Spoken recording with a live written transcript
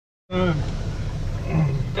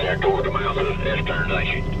There toward the mouth of the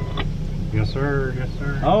destination. Yes, sir. Yes,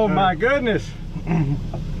 sir. Oh my goodness.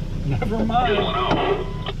 Never mind.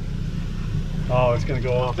 Oh, it's gonna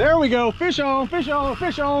go off. There we go. Fish on, fish on,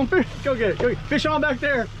 fish on, fish. Go get it. Go get it. Fish on back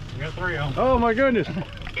there. You got 3 on. Oh my goodness.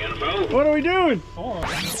 What are we doing? 4.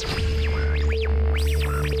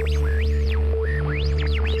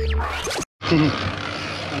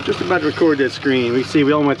 I'm just about to record that screen. We see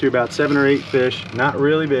we only went through about 7 or 8 fish. Not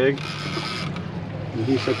really big. And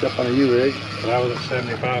he hooked up on a U-rig. That was at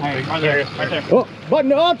 75 feet. Right there, right there. Oh,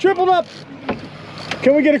 button up, tripled up.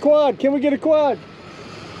 Can we get a quad? Can we get a quad?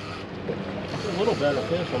 A little better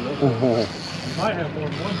fish on this one. You might have more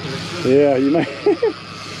than one fish. Yeah, you might.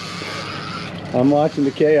 I'm watching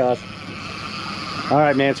the chaos. All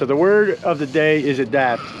right, man. So the word of the day is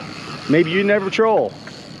adapt. Maybe you never troll.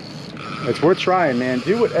 It's worth trying, man.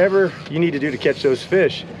 Do whatever you need to do to catch those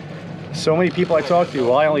fish. So many people I talk to,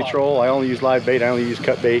 well, I only troll, I only use live bait, I only use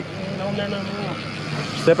cut bait. No.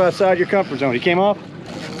 Step outside your comfort zone. He came off?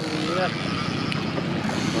 Yeah.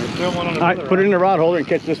 Still one on the All right, put it in the rod holder and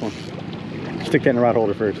catch this one. Stick that in the rod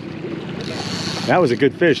holder first. That was a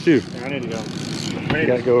good fish, too. I need to go. You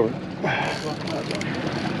gotta go over.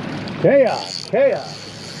 Chaos, chaos.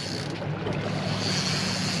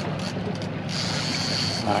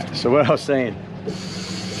 All right, so what I was saying,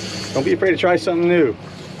 don't be afraid to try something new.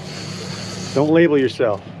 Don't label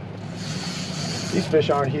yourself. These fish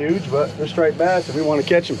aren't huge, but they're striped bass and we want to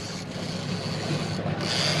catch them.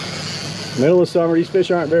 Middle of summer, these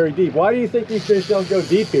fish aren't very deep. Why do you think these fish don't go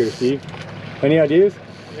deep here, Steve? Any ideas?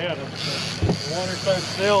 Yeah, the water's so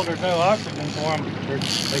still, there's no oxygen for them.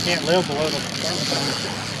 They can't live below the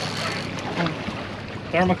thermocline.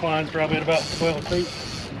 Thermocline's probably at about 12 feet.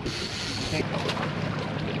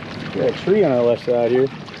 Got a tree on our left side here.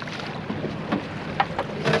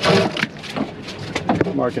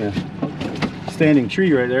 Marking a standing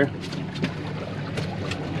tree right there.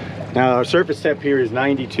 Now our surface temp here is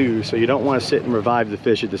 92, so you don't want to sit and revive the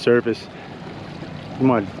fish at the surface. You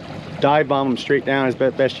want to dive bomb them straight down as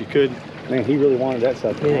best you could. Man, he really wanted that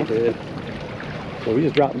stuff. Yeah. So we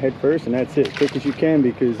just drop them head first and that's it, quick as you can,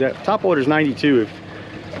 because that top water is 92. If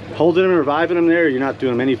holding them and reviving them there, you're not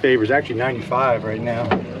doing them any favors. Actually 95 right now.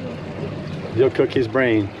 He'll cook his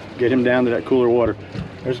brain, get him down to that cooler water.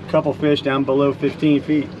 There's a couple fish down below 15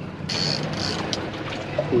 feet.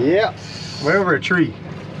 Yeah, we're over a tree.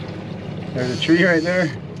 There's a tree right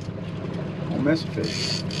there. Don't mess with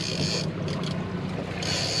fish.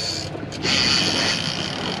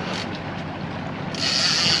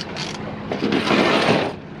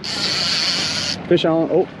 Fish on.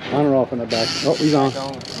 Oh, on or off in the back. Oh, he's on.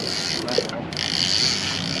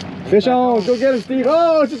 Fish on. Go get him, Steve.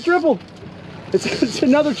 Oh, it's a triple. It's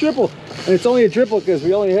another triple. And it's only a triple because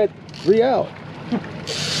we only had 3 out. Yeah,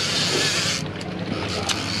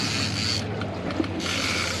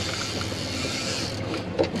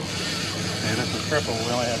 this is triple.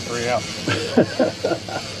 We only had 3 out.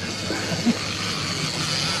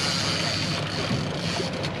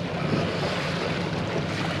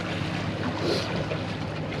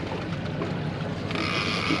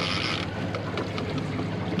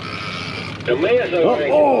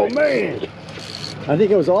 Oh man! I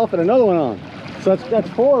think it was off and another one on. So that's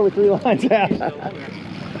 4 with 3 lines out.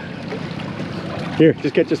 Here,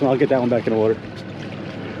 just catch this one. I'll get that one back in the water.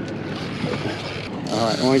 All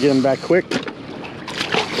right, I want to get them back quick.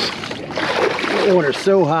 The water's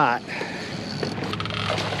so hot.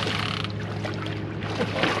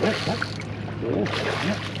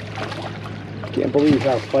 Can't believe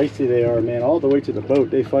how feisty they are, man. All the way to the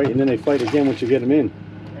boat, they fight, and then they fight again once you get them in.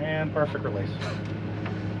 And perfect release.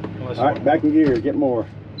 All right, back in gear, get more.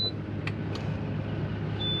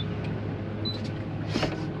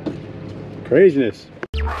 Craziness.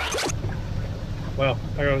 Well,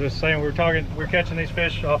 like I was just saying, we're catching these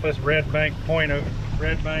fish off this red bank point,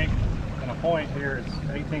 red bank, and a point here. It's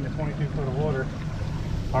 18 to 22 foot of water.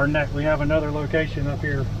 We have another location up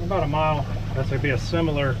here, about a mile. That's going to be a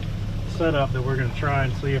similar setup that we're going to try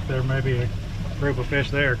and see if there may be a group of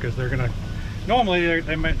fish there, because they're going to. Normally,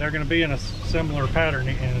 they're going to be in a similar pattern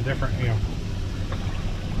in a different,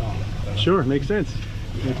 Sure, makes sense.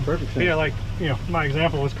 Makes perfect sense. Yeah, like, my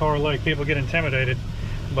example was Carl Lake. People get intimidated,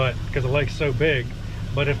 but because the lake's so big.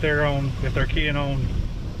 But if they're keying on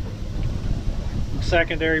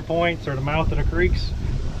secondary points or the mouth of the creeks,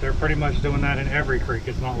 they're pretty much doing that in every creek.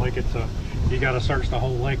 It's not like you got to search the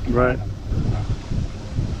whole lake. Right.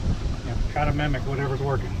 Try to mimic whatever's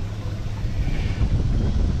working.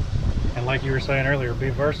 And like you were saying earlier, be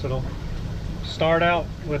versatile. Start out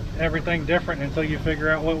with everything different until you figure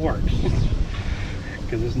out what works.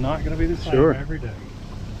 Because it's not going to be the same every day.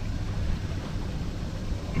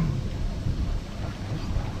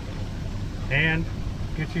 and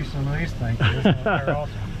get you some of these things. They're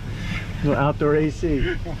awesome. Little outdoor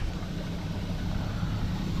AC.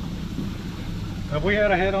 Have we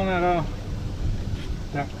had a head on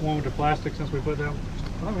that one with the plastic since we put that? I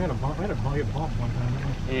thought we had a bump. We had a bump one time.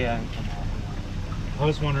 Didn't we? Yeah. I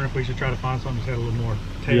was wondering if we should try to find something that had a little more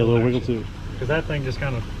tail. Yeah, a little wiggle too. Because that thing just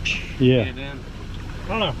kind of. Yeah. I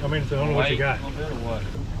don't know. I mean, it's the only what you got. A little bit or what?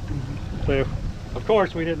 So, of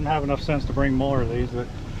course, we didn't have enough sense to bring more of these, but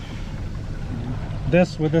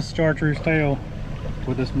this with this chartreuse tail,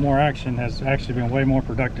 with this more action, has actually been way more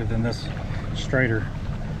productive than this straighter.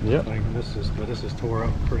 Yep. Like this is tore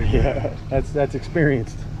up pretty good. Yeah, that's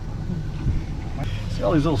experienced. See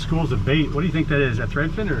all these little schools of bait. What do you think that is? That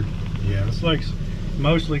threadfin or? Yeah, this lake's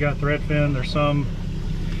mostly got threadfin. There's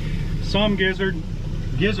some gizzard.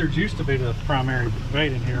 Gizzards used to be the primary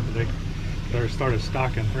bait in here, but they started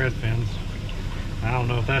stocking threadfins. I don't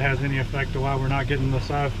know if that has any effect to why we're not getting the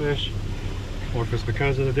side fish, or if it's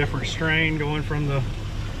because of the different strain going from the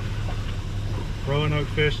Roanoke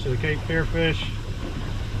fish to the Cape Fear fish.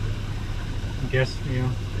 I guess, you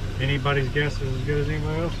know, anybody's guess is as good as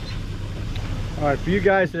anybody else's. All right, for you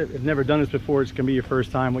guys that have never done this before, it's gonna be your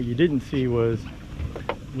first time. What you didn't see was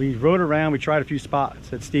we rode around, we tried a few spots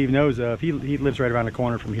that Steve knows of. He lives right around the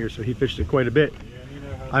corner from here, so he fished it quite a bit.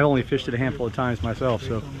 I've only fished it a handful of times myself,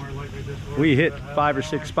 so we hit 5 or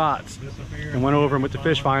 6 spots and went over them with the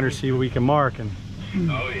fish finder to see what we can mark. And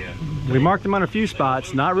we marked them on a few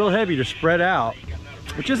spots, not real heavy, to spread out,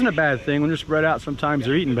 which isn't a bad thing. When they're spread out, sometimes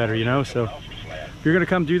they're eating better, you know. So if you're gonna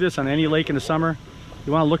come do this on any lake in the summer,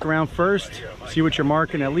 you want to look around first, see what you're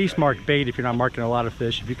marking. At least mark bait if you're not marking a lot of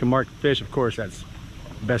fish. If you can mark fish, of course, that's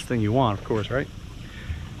the best thing you want, of course, right?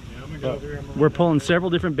 We're pulling several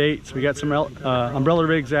different baits. We got some umbrella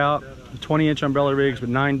rigs out, 20-inch umbrella rigs with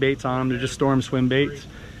 9 baits on them. They're just storm swim baits.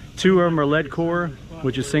 2 of them are lead core,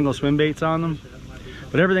 which is single swim baits on them.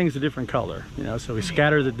 But everything's a different color, you know, so we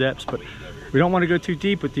scatter the depths, but we don't want to go too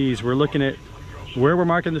deep with these. We're looking at where we're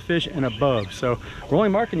marking the fish and above. So we're only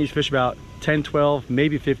marking these fish about 10, 12,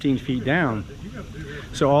 maybe 15 feet down.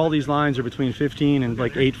 So all these lines are between 15 and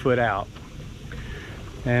like 8 foot out.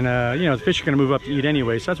 And you know, the fish are going to move up to eat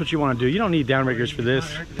anyway, so that's what you want to do. You don't need downriggers for this.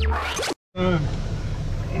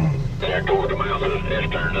 There toward the mouth of the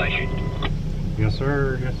Eastern Nation. Yes,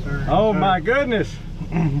 sir. Yes, sir. Oh my goodness.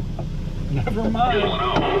 Never mind.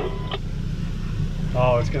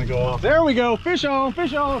 Oh, it's going to go off. There we go. Fish on,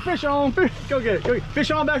 fish on, fish on. Fish. Go get it. Go get it.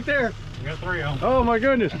 Fish on back there. We got 3 on. Oh my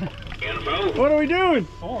goodness. What are we doing?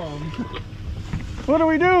 4 on. What are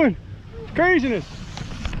we doing? Craziness.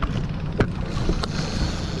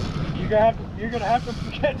 You're gonna have to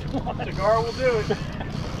get one. Cigar will do it.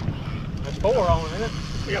 That's 4 on, isn't it?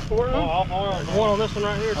 We got 4 on? Oh, all 4 on. One on this one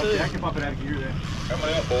right here, too. Okay, I can pump it out of gear there. Come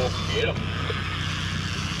on, boy. Get him.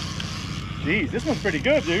 Geez, this one's pretty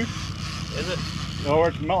good, dude. Is it? Or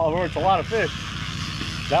it's a lot of fish.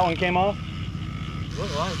 That one came off?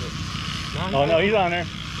 Look like it. Oh no, he's on there.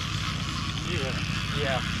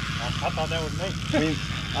 Yeah. I thought that was me. I mean,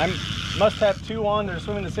 I must have 2 on that are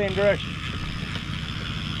swimming the same direction.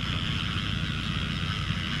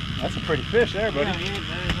 That's a pretty fish there, buddy. Yeah,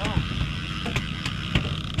 there you go.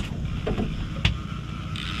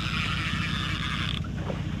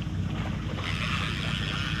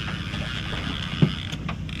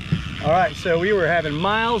 All right, so we were having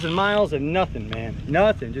miles and miles of nothing, man.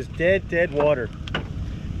 Nothing, just dead water.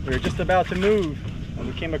 We were just about to move, and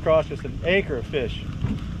we came across just an acre of fish.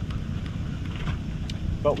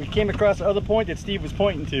 But we came across the other point that Steve was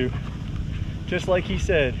pointing to, just like he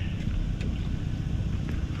said.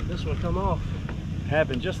 This one come off.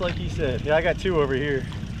 Happened just like he said. Yeah, I got 2 over here.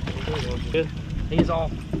 Good. He's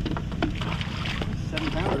off.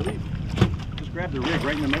 7-pounder at least. Just grab the rig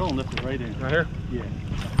right in the middle and lift it right in. Right here? Yeah.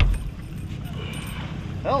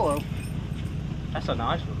 Hello. That's a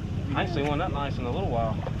nice one. I ain't seen one that nice in a little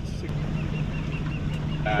while.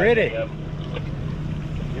 Pretty. Yeah,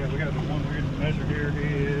 we got the one we're going to measure here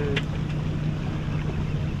is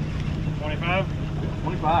 25?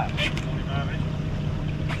 25. 25 inches.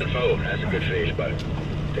 Oh, that's a good fish, buddy.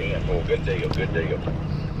 Damn, boy, good deal, good deal.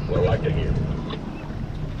 What I like to hear.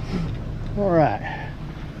 All right.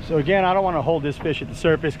 So again, I don't want to hold this fish at the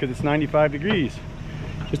surface because it's 95 degrees.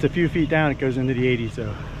 Just a few feet down, it goes into the 80s.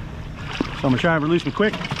 So I'm gonna try and release him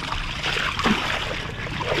quick.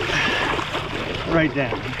 Right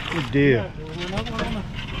down. Good deal.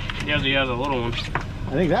 Yes, he has a little one.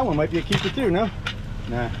 I think that one might be a keeper too, no?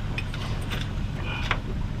 Nah.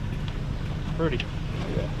 Pretty.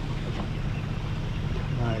 Yeah.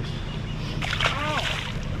 Nice.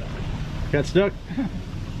 Got stuck?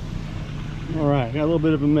 All right, got a little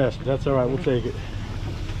bit of a mess, but that's all right, we'll take it.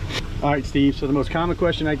 All right, Steve, so the most common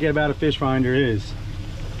question I get about a fish finder is,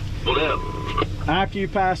 What up? after you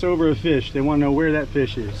pass over a fish, they want to know where that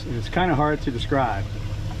fish is, and it's kind of hard to describe.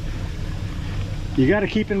 You got to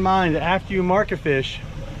keep in mind that after you mark a fish,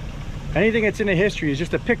 anything that's in the history is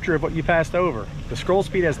just a picture of what you passed over. The scroll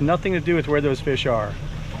speed has nothing to do with where those fish are.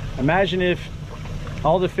 Imagine if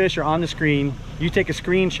all the fish are on the screen, you take a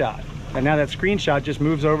screenshot, and now that screenshot just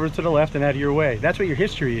moves over to the left and out of your way. That's what your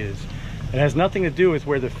history is. It has nothing to do with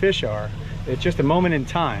where the fish are. It's just a moment in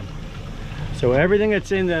time. So everything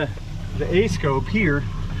that's in the A-scope here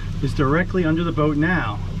is directly under the boat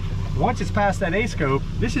now. Once it's past that A-scope,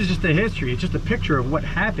 this is just a history. It's just a picture of what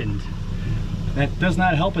happened. That does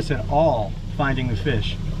not help us at all finding the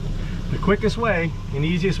fish. The quickest way and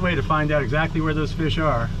easiest way to find out exactly where those fish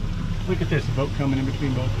are, look at this, the boat coming in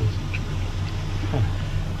between both of us.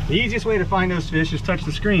 The easiest way to find those fish is touch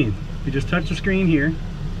the screen. You just touch the screen here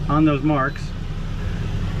on those marks.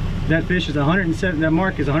 That fish is 107, that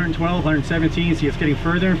mark is 112, 117, see it's getting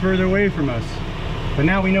further and further away from us. But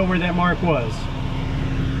now we know where that mark was.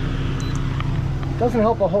 It doesn't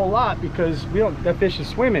help a whole lot because that fish is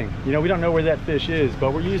swimming. You know, we don't know where that fish is,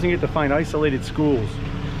 but we're using it to find isolated schools.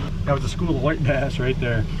 That was a school of white bass right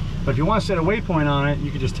there. But if you want to set a waypoint on it,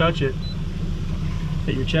 you can just touch it,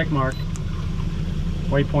 hit your check mark,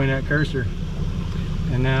 waypoint that cursor,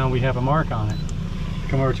 and now we have a mark on it.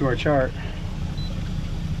 Come over to our chart,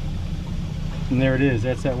 and there it is.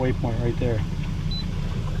 That's that waypoint right there.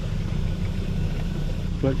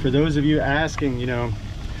 But for those of you asking, you know,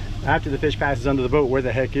 after the fish passes under the boat, where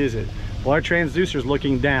the heck is it? Well, our transducer is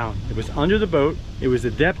looking down. It was under the boat. It was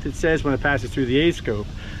the depth it says when it passes through the A-scope.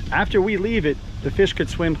 After we leave it, the fish could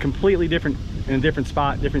swim completely different, in a different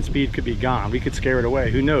spot, different speed, could be gone. We could scare it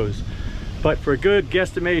away, who knows? But for a good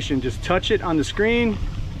guesstimation, just touch it on the screen.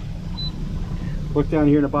 Look down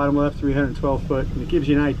here in the bottom left, 312 foot, and it gives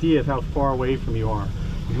you an idea of how far away from you are.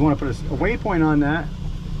 If you want to put a waypoint on that,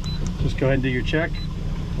 just go ahead and do your check,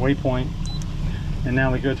 waypoint, and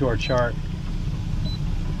now we go to our chart.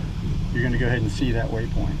 You're going to go ahead and see that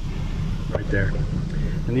waypoint right there.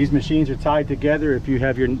 And these machines are tied together. If you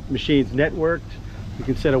have your machines networked, you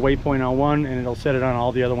can set a waypoint on one and it'll set it on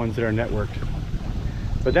all the other ones that are networked.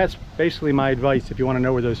 But that's basically my advice if you want to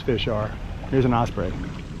know where those fish are. Here's an osprey.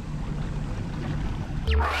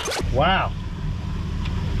 Wow,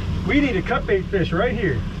 we need a cut bait fish right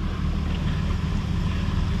here.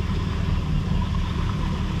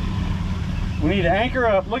 We need to anchor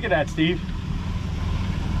up. Look at that, Steve.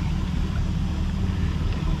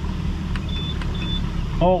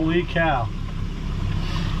 Holy cow.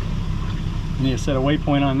 We need to set a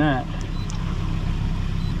waypoint on that.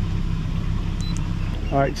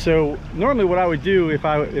 All right, so normally what I would do if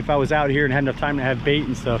I was out here and had enough time to have bait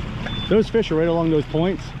and stuff, those fish are right along those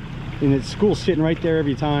points, and the school's sitting right there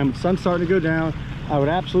every time. Sun's starting to go down. I would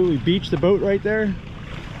absolutely beach the boat right there,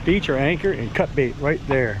 beach or anchor, and cut bait right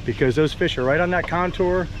there, because those fish are right on that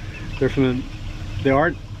contour. There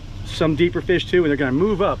are some deeper fish too, and they're going to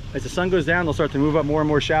move up as the sun goes down. They'll start to move up more and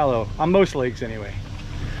more shallow on most lakes anyway.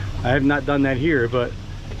 I have not done that here, but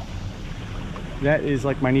that is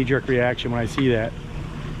like my knee-jerk reaction when I see that.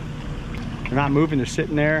 They're not moving, they're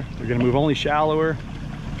sitting there. They're going to move only shallower.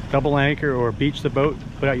 Double anchor or beach the boat,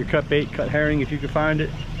 put out your cut bait, cut herring if you can find it.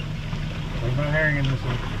 There's no herring in this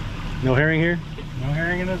one. No herring here? No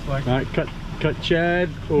herring in this one. All right, cut shad,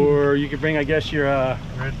 or you could bring, I guess, your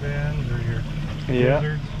red bands or your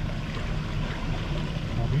lizards.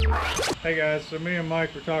 Hey guys, so me and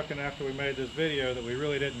Mike were talking after we made this video that we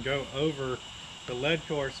really didn't go over the lead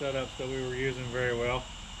core setups that we were using very well.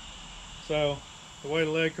 So the way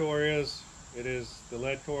the lead core is, it is the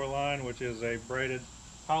lead core line, which is a braided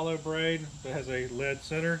hollow braid that has a lead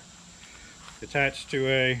center attached to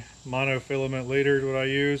a monofilament leader is what I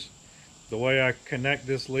use. The way I connect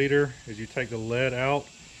this leader is you take the lead out,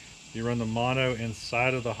 you run the mono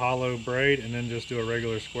inside of the hollow braid, and then just do a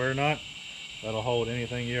regular square knot. That'll hold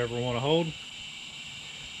anything you ever want to hold.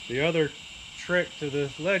 The other trick to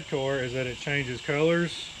this lead core is that it changes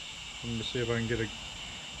colors. Let me see if I can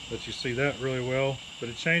let you see that really well. But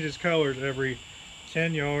it changes colors every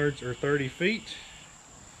 10 yards or 30 feet.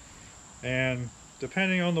 And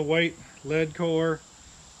depending on the weight, lead core,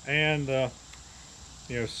 and the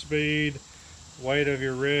speed, weight of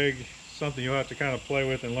your rig, something you'll have to kind of play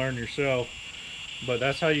with and learn yourself. But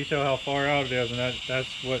that's how you tell how far out it is, and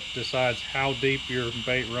that's what decides how deep your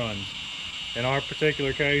bait runs. In our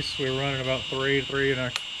particular case, we were running about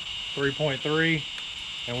 3.3,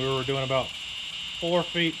 and we were doing about 4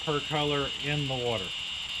 feet per color in the water.